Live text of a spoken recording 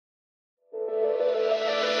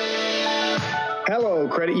Hello,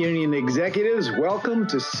 credit union executives. Welcome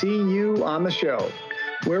to CU on the Show,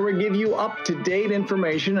 where we give you up-to-date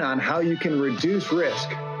information on how you can reduce risk,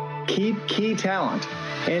 keep key talent,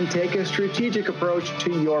 and take a strategic approach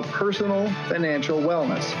to your personal financial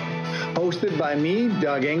wellness. Hosted by me,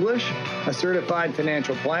 Doug English, a certified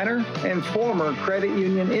financial planner and former credit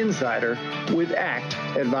union insider with ACT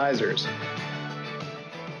Advisors.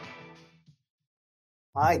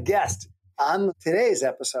 My guest on today's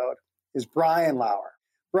episode is Brian Lauer.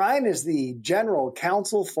 Brian is the general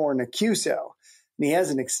counsel for NACUSO, and he has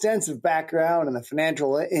an extensive background in the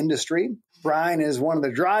financial industry. Brian is one of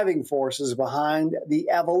the driving forces behind the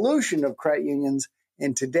evolution of credit unions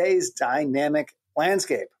in today's dynamic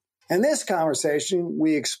landscape. In this conversation,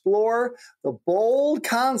 we explore the bold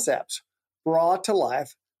concepts brought to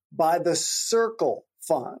life by the Curql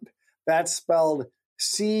Fund. That's spelled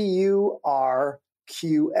CURQL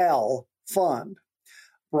Fund.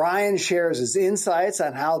 Brian shares his insights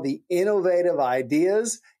on how the innovative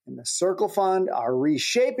ideas in the Curql Fund are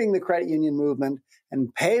reshaping the credit union movement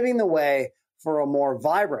and paving the way for a more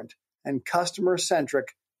vibrant and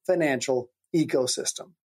customer-centric financial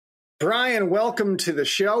ecosystem. Brian, welcome to the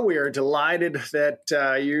show. We are delighted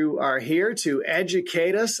that you are here to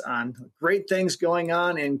educate us on great things going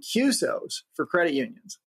on in CUSOs for credit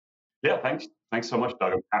unions. Yeah, thanks. Thanks so much,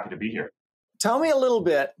 Doug. I'm happy to be here. Tell me a little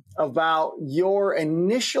bit about your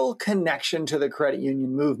initial connection to the credit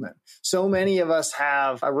union movement. So many of us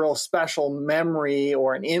have a real special memory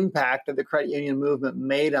or an impact that the credit union movement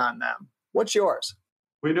made on them. What's yours?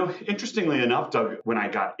 Well, interestingly enough, Doug, when I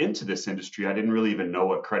got into this industry, I didn't really even know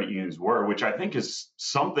what credit unions were, which I think is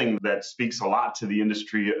something that speaks a lot to the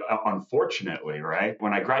industry, unfortunately, right?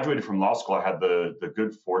 When I graduated from law school, I had the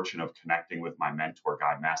good fortune of connecting with my mentor,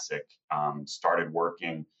 Guy Messick, started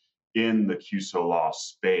working in the CUSO law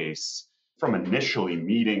space. From initially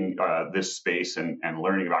meeting this space and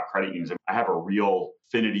learning about credit unions, I have a real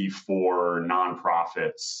affinity for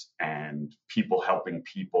nonprofits and people helping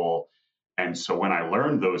people. And so when I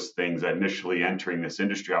learned those things initially entering this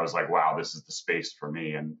industry, I was like, wow, this is the space for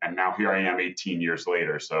me. And now here I am 18 years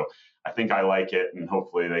later. So I think I like it, and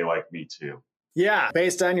hopefully they like me too. Yeah,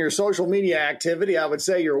 based on your social media activity, I would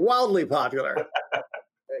say you're wildly popular.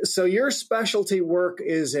 So your specialty work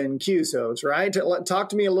is in CUSOs, right? Talk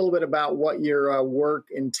to me a little bit about what your work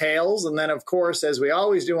entails. And then, of course, as we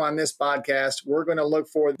always do on this podcast, we're going to look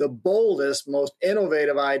for the boldest, most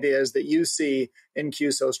innovative ideas that you see in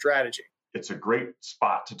CUSO strategy. It's a great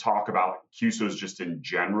spot to talk about CUSOs just in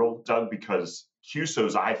general, Doug, because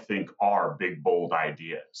CUSOs, I think, are big, bold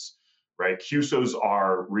ideas, right? CUSOs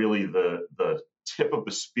are really the tip of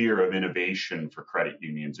the spear of innovation for credit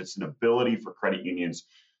unions. It's an ability for credit unions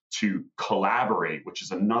to collaborate, which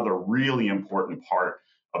is another really important part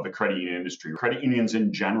of the credit union industry. Credit unions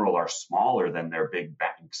in general are smaller than their big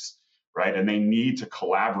banks, right? And they need to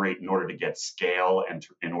collaborate in order to get scale and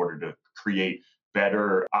in order to create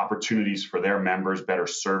better opportunities for their members, better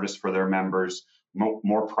service for their members,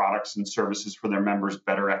 more products and services for their members,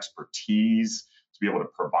 better expertise to be able to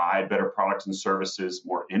provide better products and services,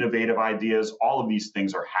 more innovative ideas. All of these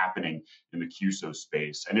things are happening in the CUSO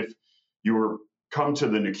space. And if you were come to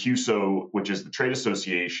the NACUSO, which is the trade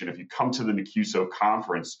association, if you come to the NACUSO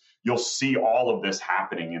conference, you'll see all of this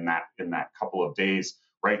happening in that couple of days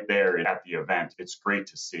right there at the event. It's great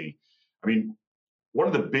to see. I mean, one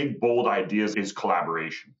of the big, bold ideas is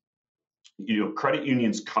collaboration. Credit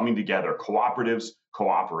unions coming together, cooperatives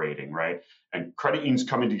cooperating, right? And credit unions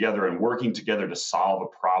coming together and working together to solve a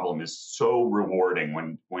problem is so rewarding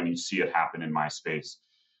when you see it happen in my space.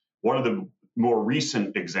 One of the more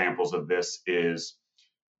recent examples of this is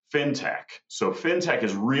Fintech. So Fintech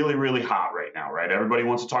is really, really hot right now, right? Everybody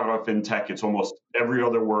wants to talk about Fintech. It's almost every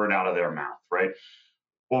other word out of their mouth, right?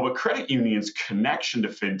 Well, the credit union's connection to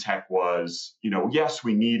Fintech was, yes,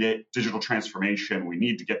 we need it, digital transformation, we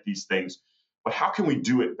need to get these things, but how can we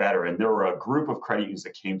do it better? And there were a group of credit unions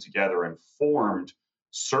that came together and formed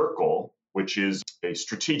Curql, which is a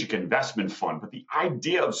strategic investment fund. But the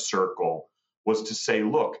idea of Curql was to say,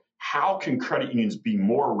 look, how can credit unions be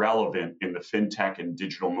more relevant in the fintech and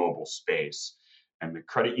digital mobile space? And the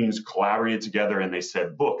credit unions collaborated together and they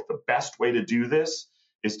said, look, the best way to do this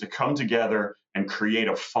is to come together and create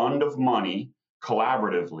a fund of money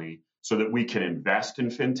collaboratively so that we can invest in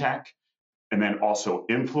fintech and then also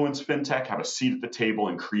influence fintech, have a seat at the table,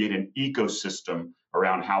 and create an ecosystem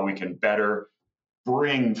around how we can better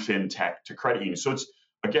bring fintech to credit unions. So it's,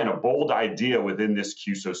 again, a bold idea within this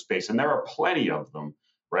CUSO space, and there are plenty of them,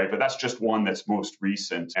 right? But that's just one that's most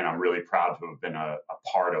recent, and I'm really proud to have been a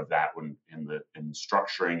part of that one in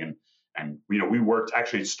structuring. And we worked,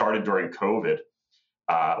 actually it started during COVID.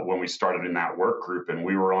 when we started in that work group, and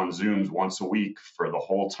we were on Zooms once a week for the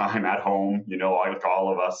whole time at home, like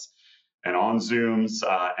all of us, and on Zooms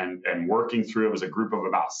and working through. It was a group of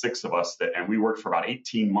about 6 of us and we worked for about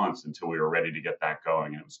 18 months until we were ready to get that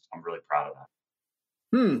going. And I'm really proud of that.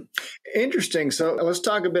 Interesting. So let's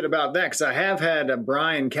talk a bit about that, because I have had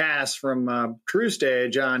Brian Cass from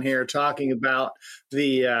TrueStage on here talking about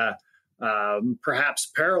the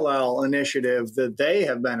perhaps parallel initiative that they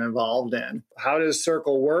have been involved in. How does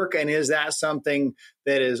Curql work? And is that something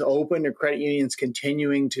that is open to credit unions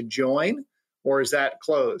continuing to join, or is that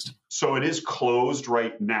closed? So it is closed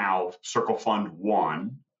right now. Curql Fund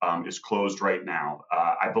 1 is closed right now.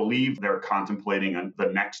 I believe they're contemplating the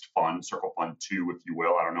next fund, Curql Fund 2, if you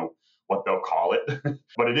will. I don't know what they'll call it,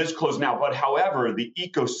 but it is closed now. But however, the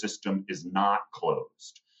ecosystem is not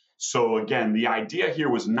closed. So again, the idea here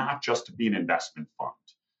was not just to be an investment fund.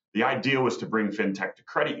 The idea was to bring fintech to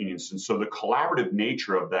credit unions. And so the collaborative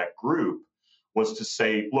nature of that group was to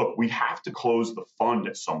say, look, we have to close the fund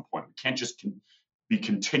at some point. We can't just be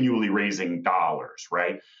continually raising dollars,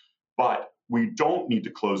 right? But we don't need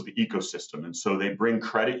to close the ecosystem. And so they bring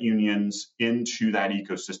credit unions into that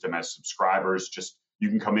ecosystem as subscribers. You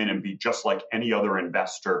can come in and be just like any other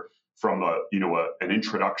investor from an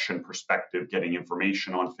introduction perspective, getting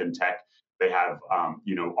information on fintech. They have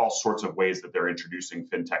all sorts of ways that they're introducing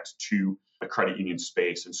fintechs to the credit union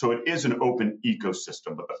space. And so it is an open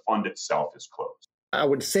ecosystem, but the fund itself is closed. I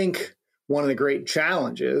would think one of the great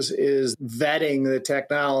challenges is vetting the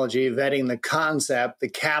technology, vetting the concept, the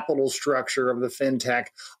capital structure of the fintech.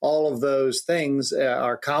 All of those things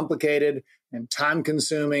are complicated and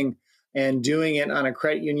time-consuming, and doing it on a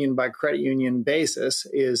credit union by credit union basis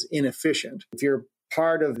is inefficient. If you're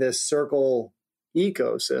part of this Curql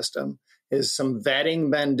ecosystem, is some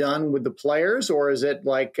vetting been done with the players, or is it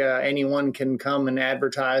like anyone can come and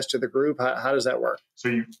advertise to the group? How does that work? So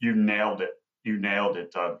you nailed it. You nailed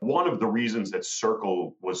it. One of the reasons that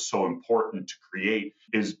Curql was so important to create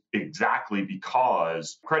is exactly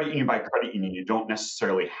because credit union by credit union, you don't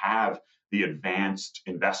necessarily have the advanced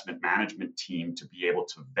investment management team to be able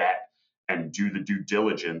to vet and do the due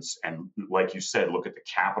diligence. And like you said, look at the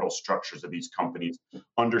capital structures of these companies,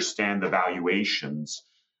 understand the valuations.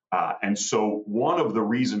 And so one of the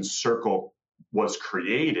reasons Curql was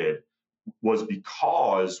created was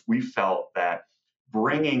because we felt that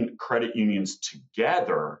bringing credit unions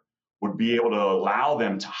together would be able to allow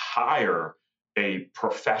them to hire a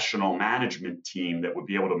professional management team that would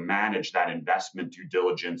be able to manage that investment due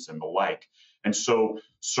diligence and the like. And so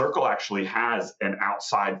Curql actually has an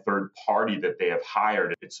outside third party that they have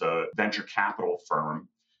hired. It's a venture capital firm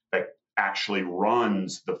that actually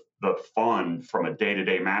runs the fund from a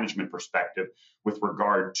day-to-day management perspective with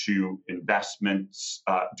regard to investments,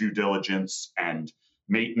 due diligence, and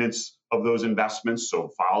maintenance of those investments.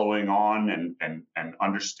 So following on and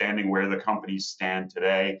understanding where the companies stand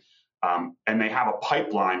today. And they have a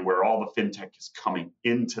pipeline where all the fintech is coming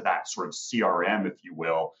into that sort of CRM, if you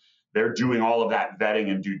will. They're doing all of that vetting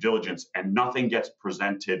and due diligence, and nothing gets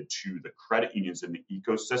presented to the credit unions in the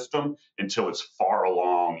ecosystem until it's far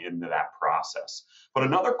along into that process. But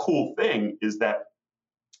another cool thing is that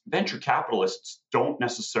venture capitalists don't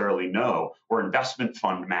necessarily know, or investment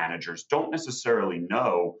fund managers don't necessarily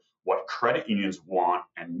know what credit unions want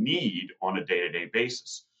and need on a day-to-day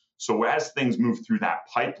basis. So as things move through that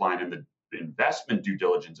pipeline and the investment due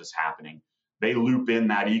diligence is happening, they loop in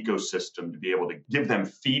that ecosystem to be able to give them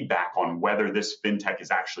feedback on whether this fintech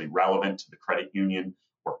is actually relevant to the credit union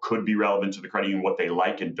or could be relevant to the credit union, what they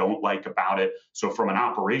like and don't like about it. So from an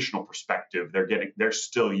operational perspective, they're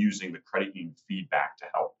still using the credit union feedback to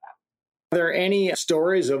help that. Are there any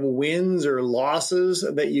stories of wins or losses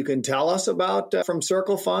that you can tell us about from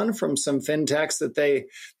Curql Fund, from some fintechs that they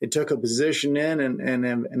took a position in and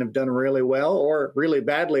have done really well, or really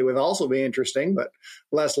badly would also be interesting, but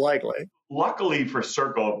less likely? Luckily for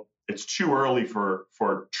Curql, it's too early for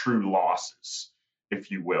true losses,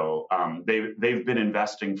 if you will. They've been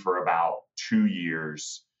investing for about 2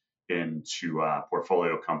 years into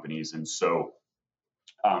portfolio companies. And so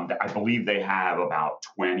I believe they have about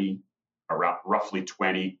roughly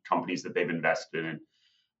 20 companies that they've invested in.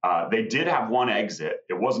 They did have one exit.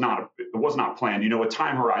 It was not planned. A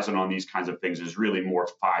time horizon on these kinds of things is really more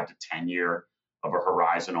 5 to 10 year of a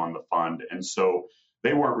horizon on the fund. And so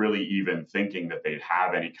they weren't really even thinking that they'd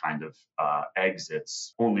have any kind of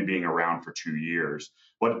exits, only being around for 2 years.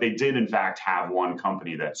 But they did, in fact, have one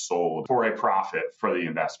company that sold for a profit for the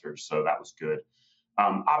investors. So that was good.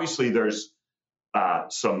 Obviously, there's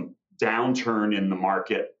some downturn in the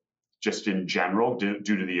market just in general due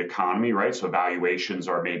to the economy, right? So valuations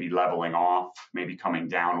are maybe leveling off, maybe coming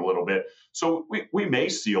down a little bit. So we may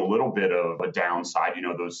see a little bit of a downside,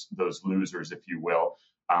 those losers, if you will.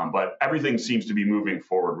 But everything seems to be moving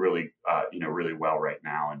forward really, really well right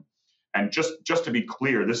now. And just to be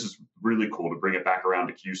clear, this is really cool to bring it back around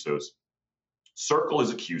to CUSOs. Curql is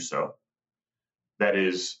a CUSO that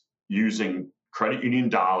is using credit union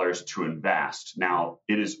dollars to invest. Now,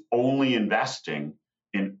 it is only investing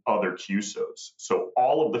in other CUSOs. So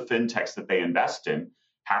all of the fintechs that they invest in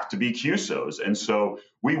have to be CUSOs. And so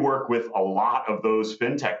we work with a lot of those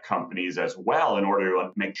fintech companies as well in order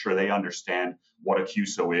to make sure they understand what a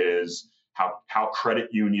CUSO is, how credit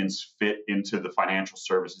unions fit into the financial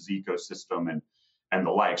services ecosystem and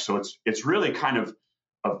the like. So it's really kind of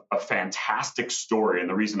a fantastic story. And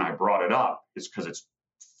the reason I brought it up is because it's,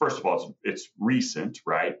 first of all, it's recent,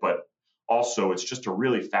 right? But also it's just a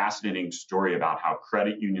really fascinating story about how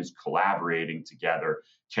credit unions collaborating together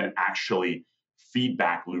can actually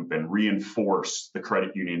feedback loop and reinforce the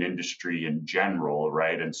credit union industry in general,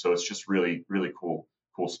 right? And so it's just really, really cool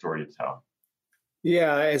story to tell.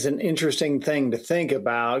 Yeah, it's an interesting thing to think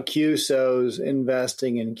about. CUSOs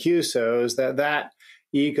investing in CUSOs, that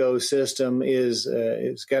ecosystem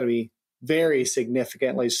is got to be very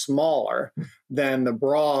significantly smaller than the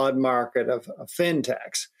broad market of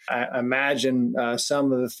fintechs. I imagine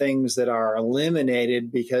some of the things that are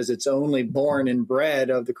eliminated because it's only born and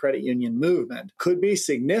bred of the credit union movement could be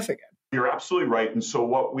significant. You're absolutely right. And so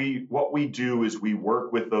what we do is we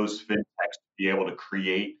work with those fintechs to be able to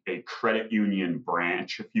create a credit union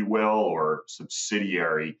branch, if you will, or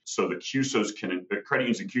subsidiary. So the credit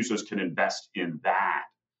unions and CUSOs can invest in that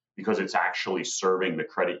because it's actually serving the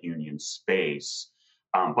credit union space.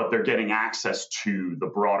 But they're getting access to the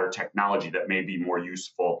broader technology that may be more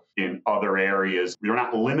useful in other areas. We're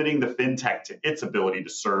not limiting the fintech to its ability to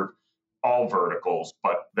serve all verticals,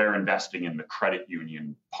 but they're investing in the credit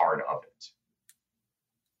union part of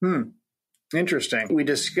it. Interesting. We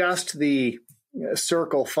discussed the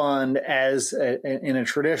Curql fund as in a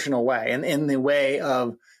traditional way, and in the way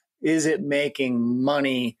of, is it making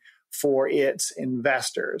money for its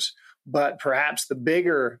investors? But perhaps the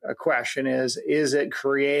bigger question is it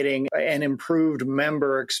creating an improved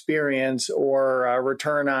member experience or a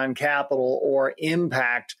return on capital or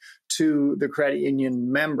impact to the credit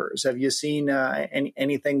union members? Have you seen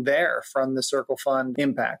anything there from the Curql fund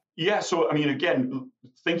impact? Yeah. So, I mean, again,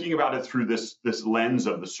 thinking about it through this lens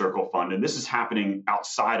of the Curql fund, and this is happening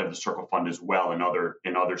outside of the Curql fund as well in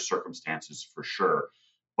other circumstances for sure.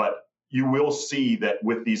 But you will see that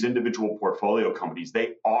with these individual portfolio companies,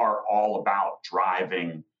 they are all about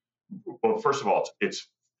driving. Well, first of all, it's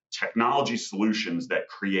technology solutions that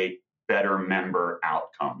create better member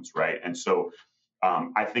outcomes, right? And so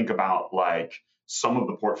I think about like some of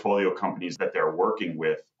the portfolio companies that they're working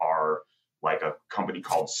with are like a company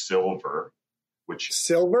called Silver, which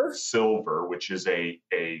is a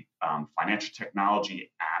financial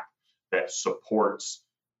technology app that supports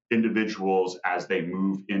individuals as they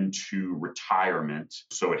move into retirement.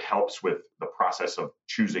 So it helps with the process of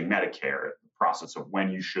choosing Medicare, the process of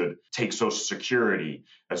when you should take Social Security,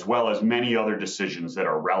 as well as many other decisions that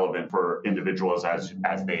are relevant for individuals as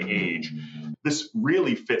they age. This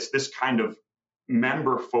really fits this kind of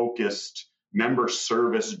member-focused, member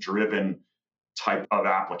service-driven type of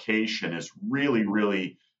application is really,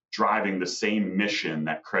 really driving the same mission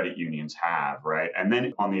that credit unions have, right? And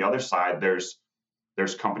then on the other side, there's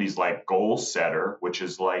companies like Goal Setter, which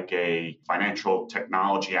is like a financial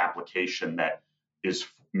technology application that is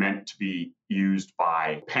meant to be used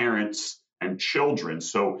by parents and children.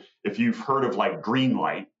 So if you've heard of like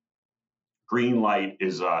Greenlight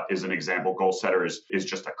is an example. Goal Setter is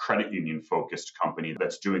just a credit union focused company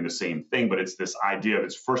that's doing the same thing, but it's this idea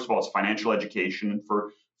of first of all, it's financial education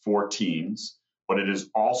for teens, but it is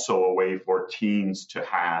also a way for teens to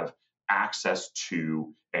have access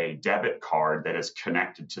to a debit card that is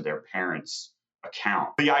connected to their parents' account.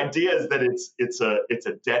 The idea is that it's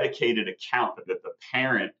a dedicated account that the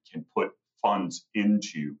parent can put funds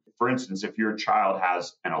into. For instance, if your child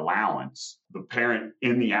has an allowance, the parent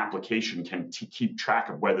in the application can keep track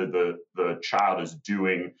of whether the child is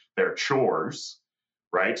doing their chores,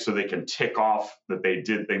 right? So they can tick off that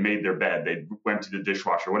they made their bed, they went to the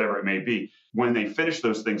dishwasher, whatever it may be. When they finish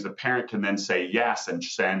those things, the parent can then say yes and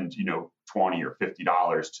send, $20 or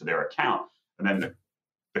 $50 to their account. And then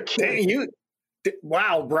the kid...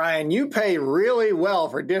 Wow, Brian, you pay really well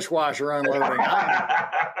for dishwasher unloading.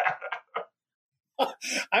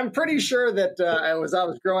 I'm pretty sure that as I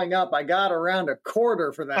was growing up, I got around a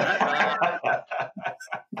quarter for that.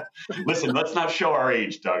 Listen, let's not show our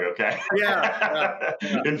age, Doug, okay? Yeah.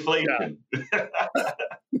 Inflation.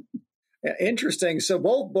 Interesting. So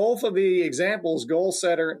both of the examples, Goal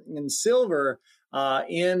Setter and Silver,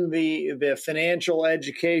 in the financial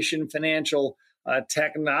education, financial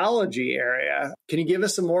technology area. Can you give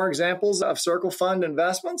us some more examples of Curql Fund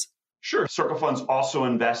investments? Sure. Curql Fund's also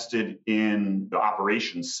invested in the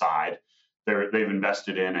operations side. They've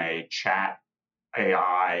invested in a chat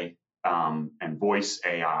AI and voice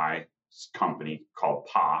AI company called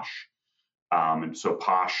Posh. And so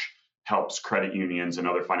Posh helps credit unions and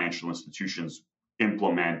other financial institutions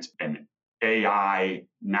implement an AI,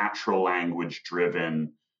 natural language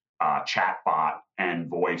driven chat bot and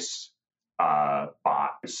voice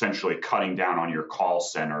bot, essentially cutting down on your call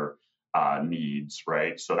center needs,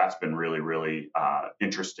 right? So that's been really, really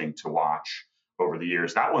interesting to watch over the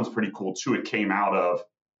years. That one's pretty cool too. It came out of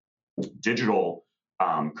Digital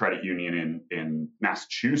Credit Union in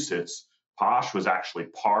Massachusetts. Posh was actually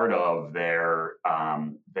part of their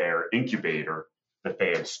incubator that they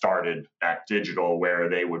had started at Digital, where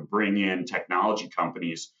they would bring in technology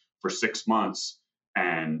companies for 6 months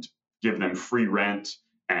and give them free rent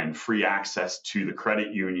and free access to the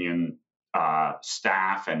credit union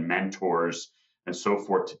staff and mentors and so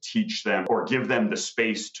forth to teach them or give them the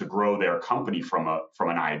space to grow their company from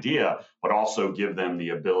an idea, but also give them the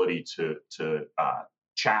ability to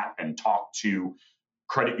chat and talk to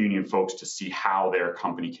credit union folks to see how their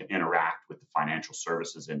company can interact with the financial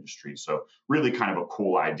services industry. So really kind of a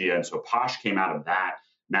cool idea. And so Posh came out of that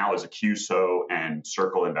now as a CUSO, and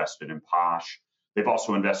Curql invested in Posh. They've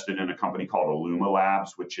also invested in a company called Illuma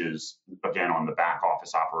Labs, which is, again, on the back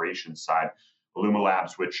office operations side. Illuma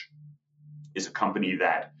Labs, which is a company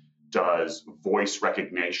that does voice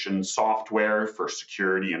recognition software for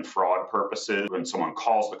security and fraud purposes. When someone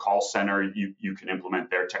calls the call center, you can implement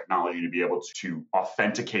their technology to be able to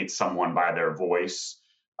authenticate someone by their voice.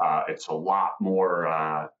 It's a lot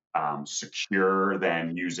more secure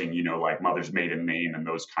than using, like mother's maiden name and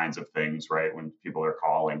those kinds of things, right, when people are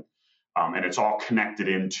calling. And it's all connected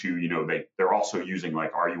into, they're also using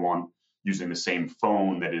are you using the same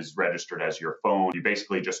phone that is registered as your phone? You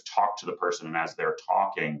basically just talk to the person, and as they're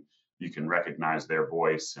talking, you can recognize their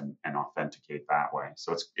voice and authenticate that way.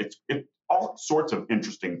 So it's all sorts of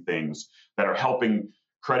interesting things that are helping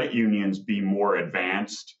credit unions be more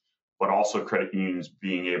advanced, but also credit unions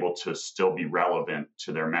being able to still be relevant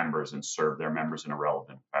to their members and serve their members in a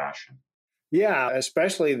relevant fashion. Yeah,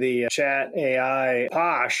 especially the chat AI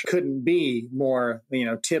Posh couldn't be more,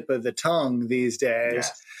 tip of the tongue these days.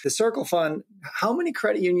 Yes. The Curql Fund, how many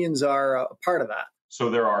credit unions are a part of that? So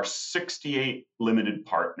there are 68 limited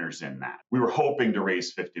partners in that. We were hoping to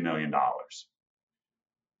raise $50 million.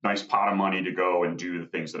 Nice pot of money to go and do the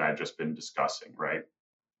things that I've just been discussing, right?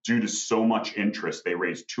 Due to so much interest, they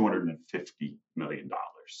raised $250 million.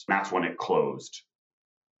 That's when it closed.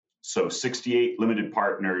 So 68 limited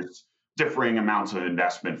partners, differing amounts of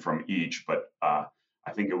investment from each, but I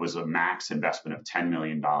think it was a max investment of $10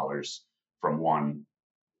 million from one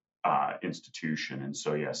institution. And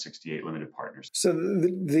so, 68 limited partners. So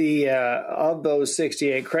the of those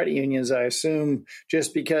 68 credit unions, I assume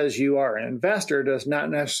just because you are an investor does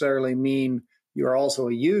not necessarily mean you're also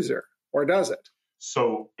a user, or does it?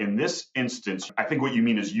 So in this instance, I think what you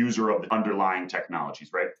mean is user of the underlying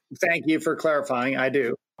technologies, right? Thank you for clarifying. I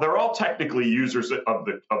do. They're all technically users of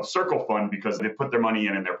Curql Fund because they put their money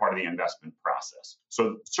in and they're part of the investment process.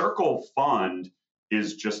 So Curql Fund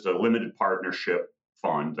is just a limited partnership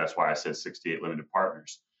fund. That's why I said 68 limited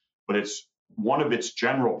partners. But it's one of its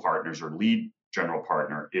general partners, or lead general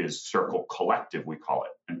partner, is Curql Collective, we call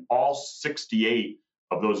it. And all 68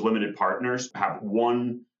 of those limited partners have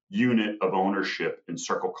one unit of ownership in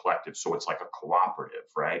Curql Collective. So it's like a cooperative,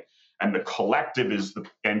 right? And the collective is the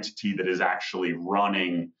entity that is actually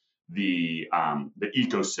running the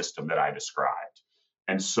ecosystem that I described.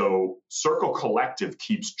 And so Curql Collective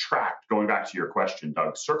keeps track, going back to your question,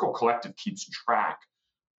 Doug, Curql Collective keeps track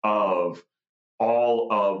of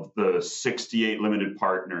all of the 68 limited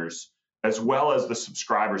partners, as well as the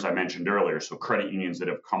subscribers I mentioned earlier. So credit unions that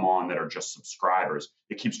have come on that are just subscribers,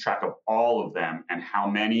 it keeps track of all of them and how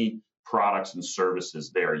many products and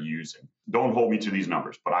services they are using. Don't hold me to these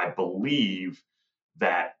numbers, but I believe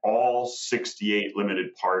that all 68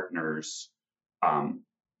 limited partners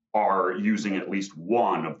are using at least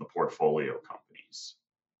one of the portfolio companies.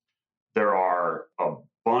 There are a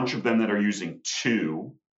bunch of them that are using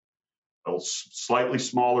two, a slightly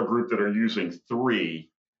smaller group that are using three,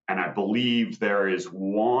 and I believe there is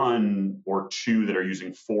one or two that are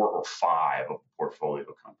using 4 or 5 of the portfolio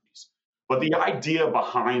companies. But the idea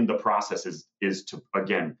behind the process is to,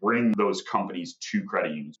 again, bring those companies to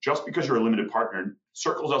credit unions. Just because you're a limited partner,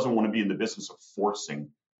 Curql doesn't want to be in the business of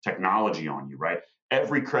forcing technology on you, right?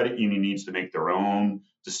 Every credit union needs to make their own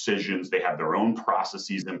decisions. They have their own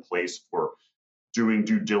processes in place for doing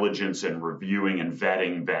due diligence and reviewing and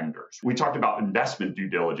vetting vendors. We talked about investment due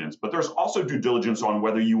diligence, but there's also due diligence on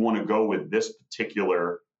whether you want to go with this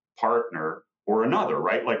particular partner or another,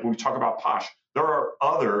 right? Like when we talk about Posh, there are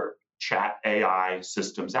other chat AI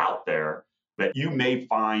systems out there that you may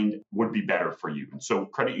find would be better for you. And so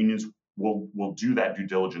credit unions will do that due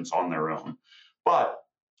diligence on their own. But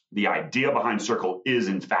the idea behind Curql is,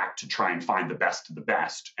 in fact, to try and find the best of the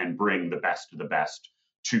best and bring the best of the best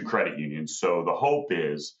to credit unions. So the hope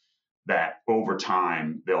is that over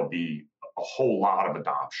time, there'll be a whole lot of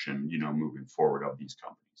adoption, moving forward of these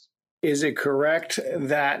companies. Is it correct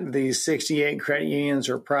that the 68 credit unions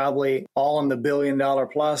are probably all in the $1 billion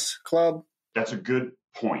plus club? That's a good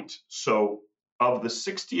point. So of the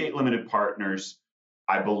 68 limited partners,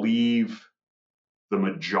 I believe the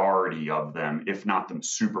majority of them, if not the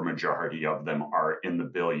super majority of them, are in the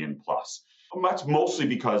 $1 billion plus. And that's mostly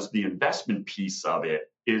because the investment piece of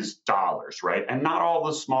it is dollars, right? And not all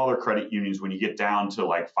the smaller credit unions, when you get down to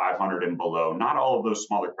like 500 and below, not all of those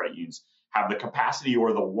smaller credit unions have the capacity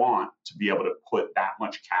or the want to be able to put that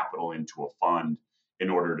much capital into a fund in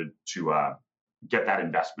order to get that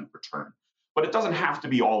investment return. But it doesn't have to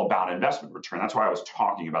be all about investment return. That's why I was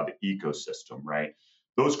talking about the ecosystem, right?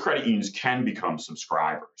 Those credit unions can become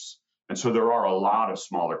subscribers. And so there are a lot of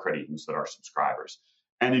smaller credit unions that are subscribers.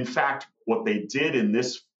 And in fact, what they did in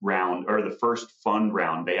this round, or the first fund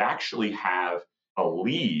round, they actually have a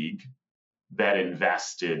league that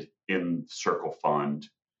invested in Curql Fund.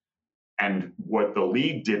 And what the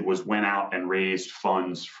league did was went out and raised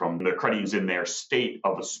funds from the credit unions in their state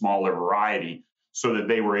of a smaller variety so that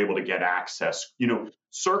they were able to get access.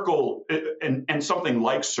 Curql and something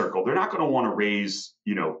like Curql, they're not going to want to raise,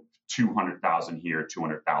 200,000 here,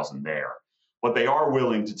 200,000 there. But they are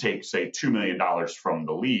willing to take, say, $2 million from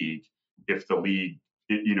the league if the league,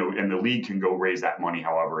 and the league can go raise that money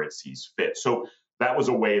however it sees fit. So that was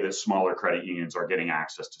a way that smaller credit unions are getting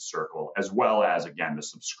access to Curql, as well as, again, the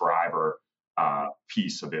subscriber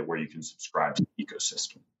piece of it where you can subscribe to the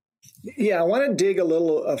ecosystem. Yeah, I want to dig a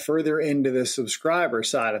little further into the subscriber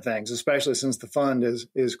side of things, especially since the fund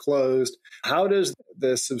is closed. How does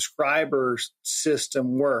the subscriber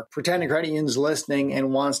system work? Pretending credit union's listening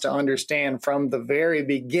and wants to understand from the very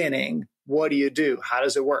beginning, what do you do? How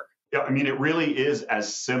does it work? Yeah, I mean, it really is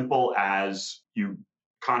as simple as you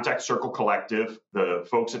contact Curql Collective. The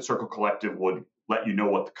folks at Curql Collective would let you know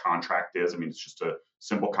what the contract is. I mean, it's just a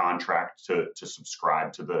simple contract to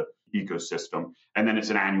subscribe to the ecosystem. And then it's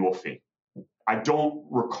an annual fee. I don't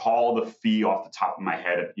recall the fee off the top of my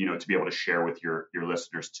head, to be able to share with your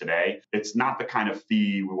listeners today. It's not the kind of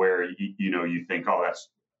fee where, you think, oh, that's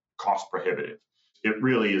cost prohibitive. It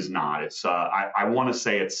really is not. It's I want to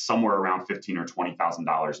say it's somewhere around $15,000 or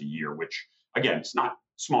 $20,000 a year, which, again, it's not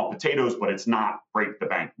small potatoes, but it's not break the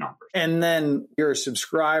bank numbers. And then you're a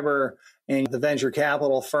subscriber and the venture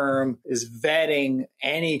capital firm is vetting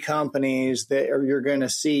any companies that you're going to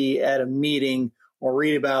see at a meeting or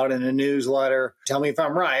read about in a newsletter. Tell me if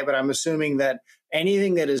I'm right, but I'm assuming that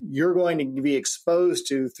anything that you're going to be exposed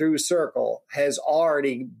to through Curql has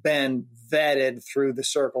already been vetted through the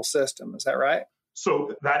Curql system. Is that right?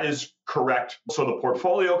 So that is correct. So the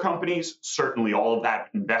portfolio companies, certainly all of that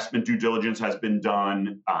investment due diligence has been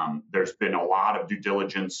done. There's been a lot of due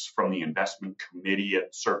diligence from the investment committee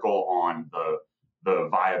at Curql on the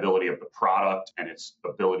viability of the product and its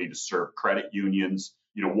ability to serve credit unions.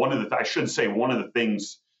 One of the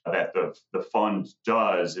things that the fund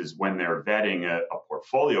does is when they're vetting a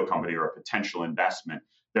portfolio company or a potential investment,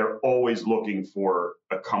 they're always looking for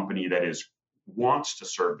a company that wants to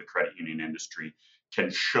serve the credit union industry, can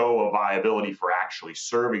show a viability for actually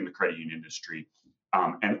serving the credit union industry,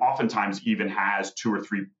 and oftentimes even has 2 or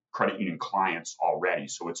 3 credit union clients already.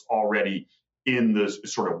 So it's already in the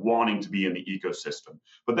sort of wanting to be in the ecosystem.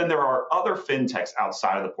 But then there are other fintechs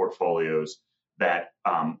outside of the portfolios that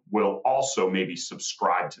will also maybe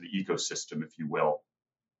subscribe to the ecosystem, if you will,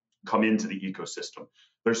 come into the ecosystem.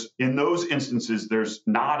 In those instances, there's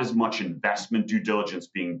not as much investment due diligence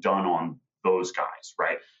being done on those guys,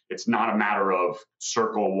 right? It's not a matter of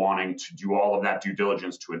Curql wanting to do all of that due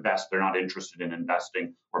diligence to invest. They're not interested in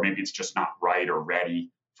investing, or maybe it's just not right or ready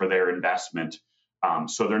for their investment.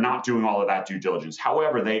 So they're not doing all of that due diligence.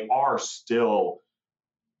 However, they are still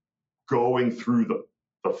going through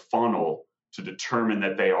the funnel to determine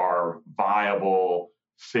that they are viable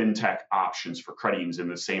fintech options for credit unions in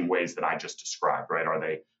the same ways that I just described, right?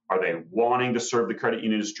 Are Are they wanting to serve the credit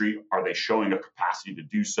union industry? Are they showing a capacity to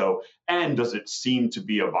do so? And does it seem to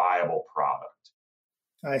be a viable product?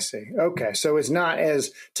 I see. Okay. So it's not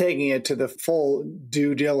as taking it to the full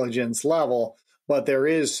due diligence level, but there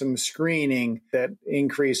is some screening that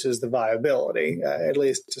increases the viability, at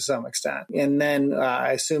least to some extent. And then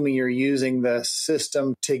assuming you're using the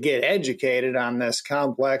system to get educated on this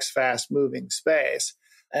complex, fast-moving space,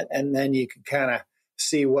 and then you can kind of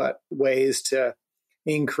see what ways to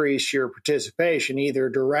increase your participation, either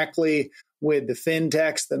directly with the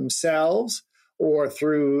fintechs themselves or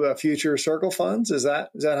through future Curql funds. Is that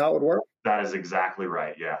how it would work? That is exactly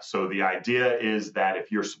right. Yeah. So the idea is that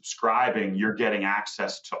if you're subscribing, you're getting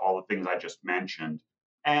access to all the things I just mentioned.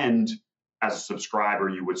 And as a subscriber,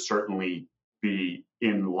 you would certainly be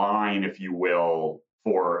in line, if you will,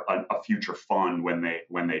 for a future fund when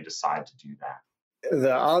they decide to do that.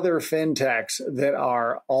 The other fintechs that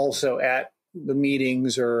are also at the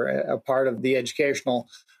meetings or a part of the educational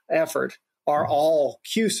effort are all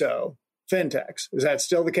CUSO fintechs. Is that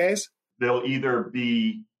still the case? They'll either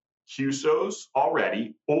be CUSOs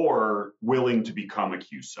already or willing to become a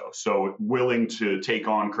CUSO. So willing to take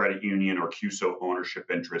on credit union or CUSO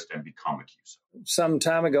ownership interest and become a CUSO. Some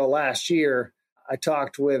time ago last year, I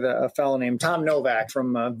talked with a fellow named Tom Novak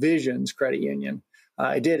from Visions Credit Union.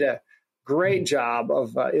 I did a great job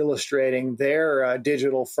of illustrating their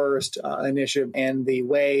digital first initiative and the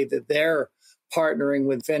way that they're partnering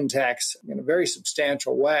with fintechs in a very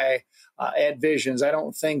substantial way at Visions. I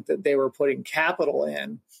don't think that they were putting capital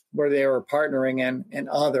in where they were partnering in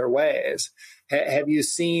other ways. Have you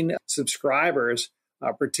seen subscribers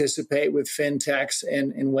participate with fintechs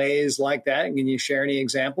in ways like that? Can you share any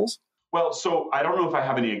examples? Well, so I don't know if I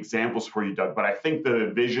have any examples for you, Doug, but I think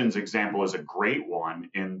the Visions example is a great one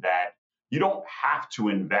in that you don't have to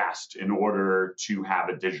invest in order to have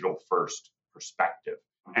a digital first perspective.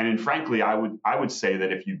 And frankly, I would say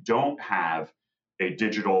that if you don't have a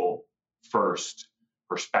digital first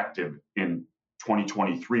perspective in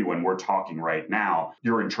 2023, when we're talking right now,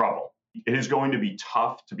 you're in trouble. It is going to be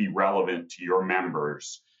tough to be relevant to your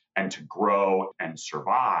members and to grow and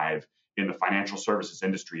survive in the financial services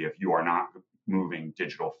industry if you are not moving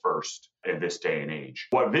digital first in this day and age.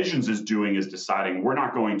 What Visions is doing is deciding we're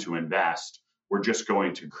not going to invest. We're just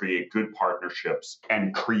going to create good partnerships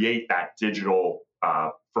and create that digital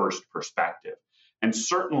first perspective. And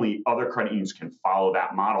certainly other credit unions can follow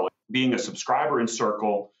that model. Being a subscriber in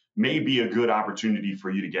Curql may be a good opportunity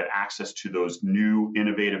for you to get access to those new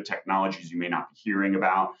innovative technologies you may not be hearing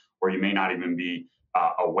about, or you may not even be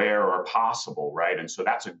aware are possible, right? And so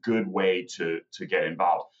that's a good way to get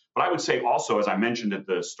involved. But I would say also, as I mentioned at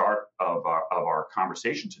the start of our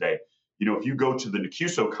conversation today, if you go to the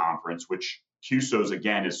NACUSO conference, which CUSOs,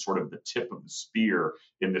 again, is sort of the tip of the spear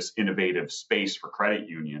in this innovative space for credit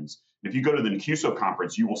unions. If you go to the NACUSO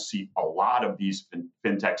conference, you will see a lot of these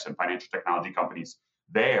fintechs and financial technology companies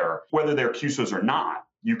there. Whether they're CUSOs or not,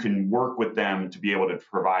 you can work with them to be able to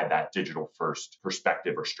provide that digital first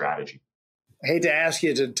perspective or strategy. I hate to ask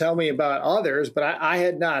you to tell me about others, but I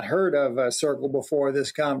had not heard of Curql before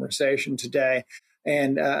this conversation today.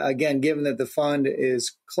 And again, given that the fund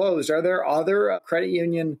is closed, are there other credit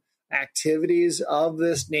union activities of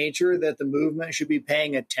this nature that the movement should be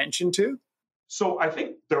paying attention to? So I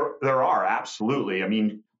think there are, absolutely. I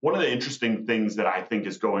mean, one of the interesting things that I think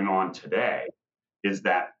is going on today is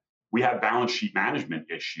that we have balance sheet management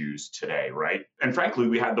issues today, right? And frankly,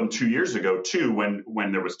 we had them 2 years ago too,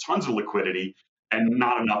 when there was tons of liquidity and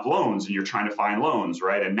not enough loans, and you're trying to find loans,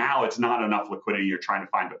 right? And now it's not enough liquidity, you're trying to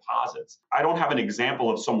find deposits. I don't have an example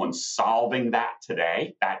of someone solving that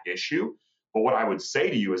today, that issue. But what I would say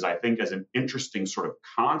to you is I think as an interesting sort of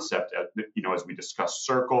concept, as we discuss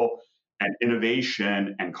Curql and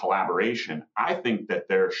innovation and collaboration, I think that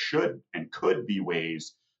there should and could be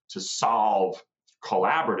ways to solve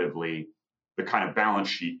collaboratively the kind of balance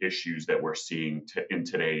sheet issues that we're seeing in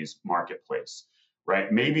today's marketplace,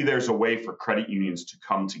 right? Maybe there's a way for credit unions to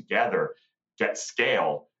come together, get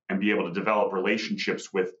scale, and be able to develop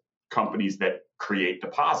relationships with companies that create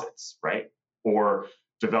deposits, right? Or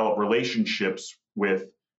develop relationships with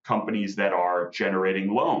companies that are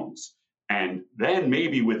generating loans. And then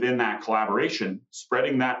maybe within that collaboration,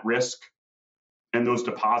 spreading that risk and those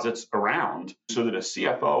deposits around so that a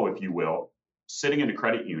CFO, if you will, sitting in a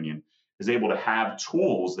credit union is able to have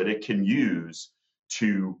tools that it can use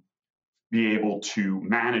to be able to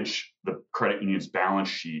manage the credit union's balance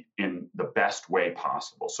sheet in the best way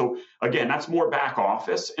possible. So again, that's more back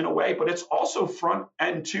office in a way, but it's also front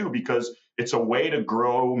end too, because it's a way to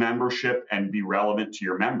grow membership and be relevant to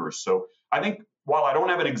your members. So I think while I don't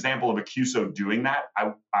have an example of a CUSO doing that,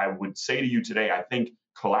 I would say to you today, I think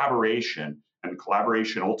collaboration, and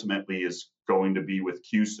collaboration ultimately is going to be with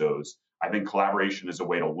CUSOs. I think collaboration is a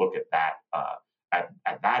way to look at that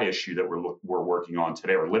at that issue that we're working on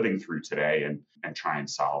today, or living through today, and try and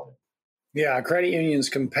solve it. Yeah, credit union's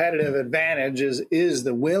competitive advantage is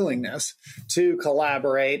the willingness to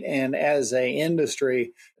collaborate, and as a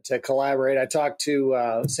industry to collaborate. I talked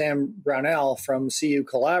to Sam Brownell from CU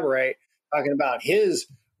Collaborate, talking about his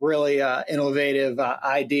really innovative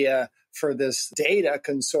idea for this data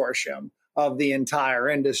consortium of the entire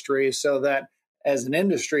industry, so that as an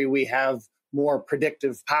industry we have more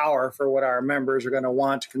predictive power for what our members are going to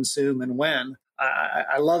want to consume and when.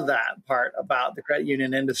 I love that part about the credit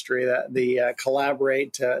union industry, that the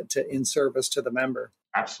collaborate to in service to the member.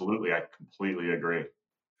 Absolutely. I completely agree.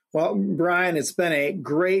 Well, Brian, it's been a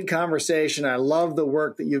great conversation. I love the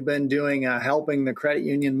work that you've been doing, helping the credit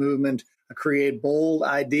union movement create bold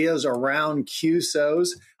ideas around CUSOs,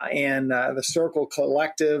 and the Curql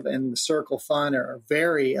Collective and the Curql Fund are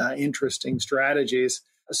very interesting strategies.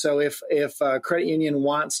 So if a credit union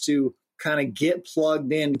wants to kind of get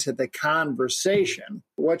plugged into the conversation,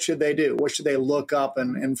 what should they do? What should they look up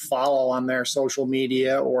and follow on their social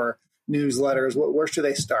media or newsletters? Where should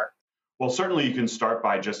they start? Well, certainly you can start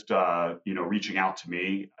by just reaching out to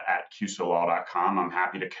me at CUSOlaw.com. I'm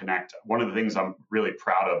happy to connect. One of the things I'm really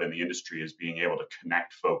proud of in the industry is being able to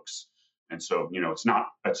connect folks. And so, it's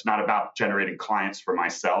not about generating clients for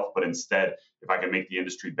myself, but instead, if I can make the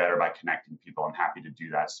industry better by connecting people, I'm happy to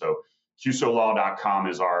do that. So CUSOlaw.com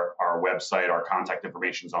is our website. Our contact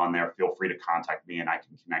information is on there. Feel free to contact me and I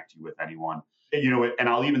can connect you with anyone. And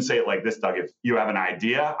I'll even say it like this, Doug, if you have an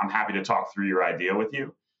idea, I'm happy to talk through your idea with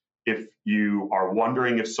you. If you are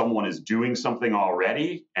wondering if someone is doing something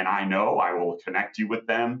already, and I know, I will connect you with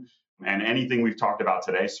them. And anything we've talked about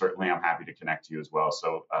today, certainly I'm happy to connect you as well.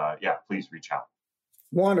 So please reach out.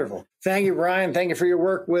 Wonderful. Thank you, Brian. Thank you for your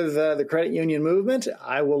work with the credit union movement.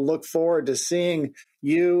 I will look forward to seeing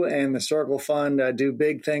you and the Curql Fund do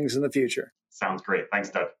big things in the future. Sounds great.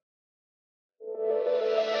 Thanks, Doug.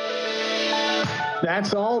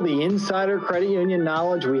 That's all the insider credit union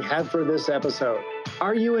knowledge we have for this episode.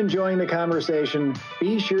 Are you enjoying the conversation?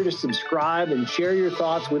 Be sure to subscribe and share your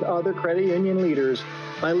thoughts with other credit union leaders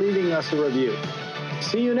by leaving us a review.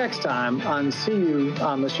 See you next time on See You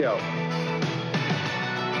on the Show.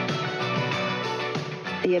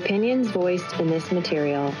 The opinions voiced in this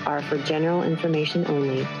material are for general information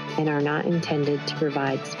only and are not intended to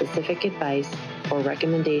provide specific advice or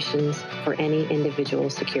recommendations for any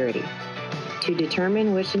individual security. To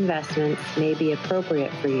determine which investments may be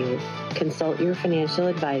appropriate for you, consult your financial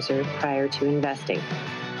advisor prior to investing.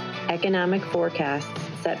 Economic forecasts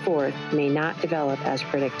set forth may not develop as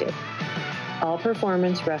predicted. All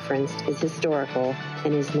performance referenced is historical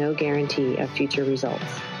and is no guarantee of future results.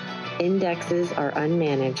 Indexes are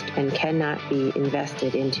unmanaged and cannot be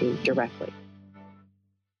invested into directly.